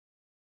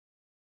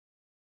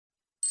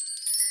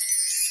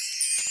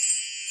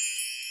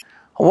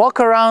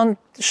Walk around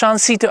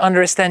Shanxi to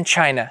understand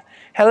China.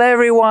 Hello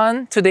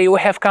everyone, today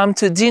we have come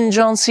to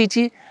Jinzhong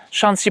City,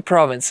 Shanxi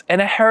province,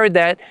 and I heard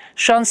that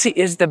Shanxi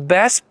is the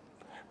best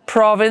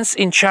province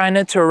in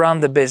China to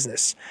run the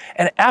business.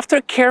 And after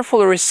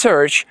careful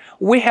research,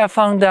 we have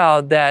found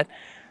out that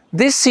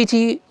this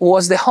city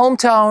was the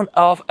hometown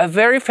of a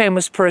very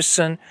famous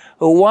person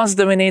who once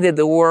dominated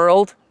the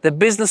world, the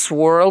business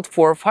world,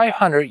 for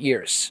 500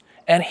 years.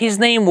 And his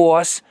name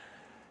was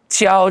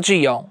Qiao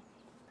Zhiyong.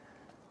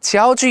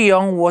 Qiao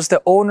Zhiyong was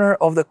the owner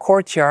of the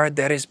courtyard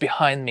that is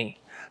behind me.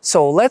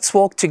 So let's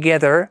walk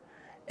together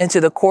into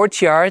the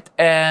courtyard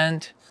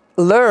and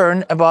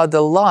learn about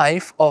the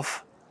life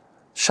of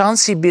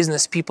Shanxi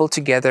business people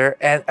together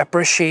and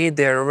appreciate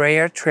their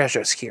rare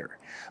treasures here.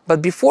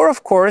 But before,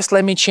 of course,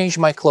 let me change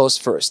my clothes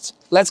first.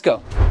 Let's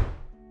go.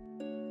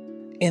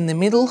 In the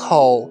middle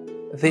hall,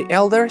 the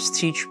elders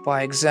teach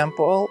by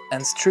example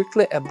and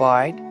strictly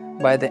abide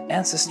by the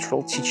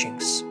ancestral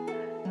teachings.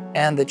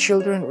 And the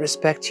children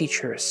respect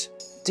teachers,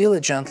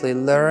 diligently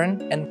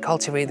learn and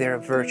cultivate their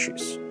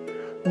virtues.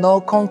 No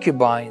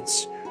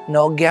concubines,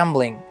 no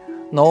gambling,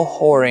 no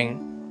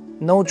whoring,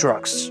 no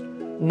drugs,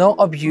 no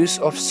abuse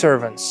of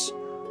servants,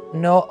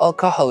 no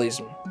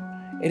alcoholism.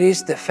 It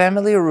is the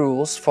family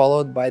rules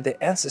followed by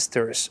the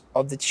ancestors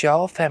of the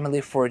Qiao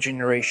family for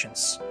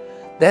generations.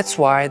 That's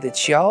why the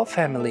Qiao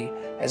family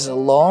has a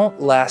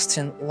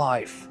long-lasting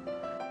life.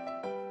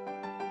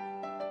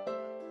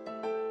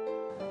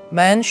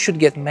 Men should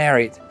get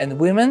married and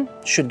women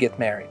should get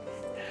married.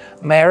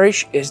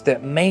 Marriage is the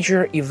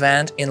major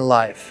event in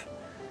life.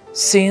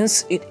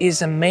 Since it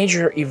is a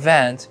major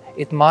event,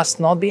 it must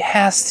not be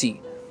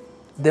hasty.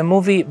 The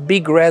movie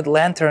Big Red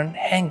Lantern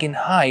Hanging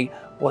High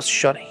was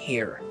shot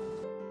here.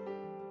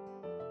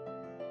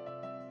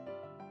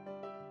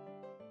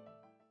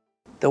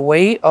 The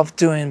way of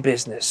doing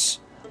business.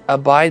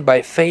 Abide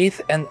by faith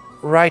and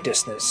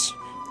righteousness.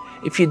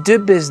 If you do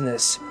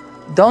business,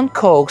 don't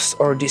coax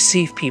or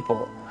deceive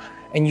people,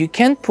 and you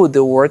can't put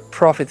the word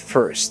profit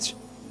first.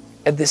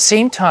 At the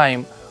same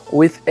time,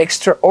 with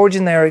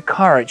extraordinary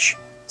courage,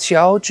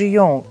 Qiao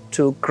Zhiyong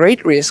took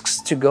great risks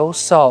to go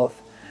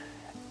south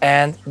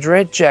and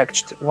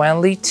rejected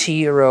Wanli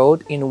Tea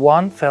Road in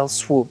one fell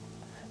swoop,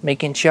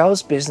 making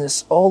Qiao's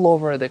business all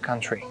over the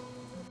country.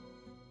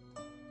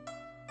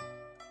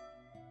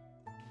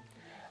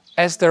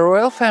 As the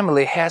royal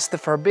family has the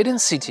Forbidden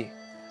City,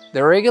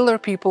 the regular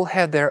people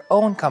had their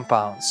own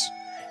compounds,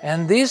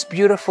 and this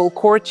beautiful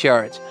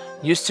courtyard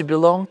used to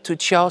belong to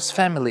Qiao's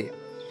family,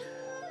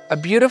 a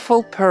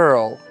beautiful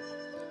pearl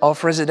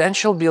of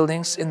residential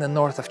buildings in the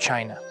north of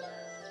China.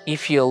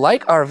 If you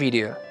like our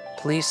video,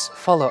 please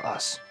follow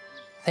us.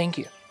 Thank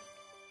you.